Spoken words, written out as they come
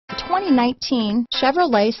2019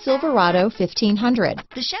 Chevrolet Silverado 1500.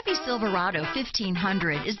 The Chevy Silverado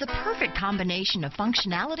 1500 is the perfect combination of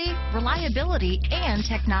functionality, reliability, and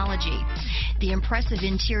technology. The impressive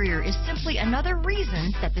interior is simply another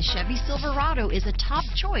reason that the Chevy Silverado is a top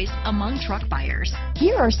choice among truck buyers.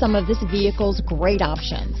 Here are some of this vehicle's great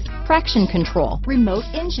options: traction control, remote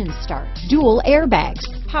engine start, dual airbags,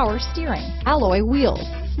 power steering, alloy wheels,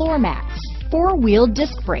 floor mats, four-wheel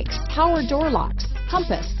disc brakes, power door locks,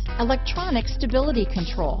 compass, electronic stability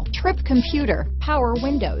control, trip computer, power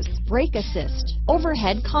windows, brake assist,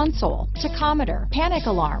 overhead console, tachometer, panic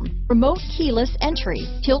alarm, remote keyless entry,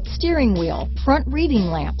 tilt steering wheel, front reading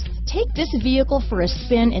lamps. Take this vehicle for a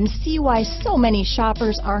spin and see why so many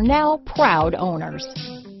shoppers are now proud owners.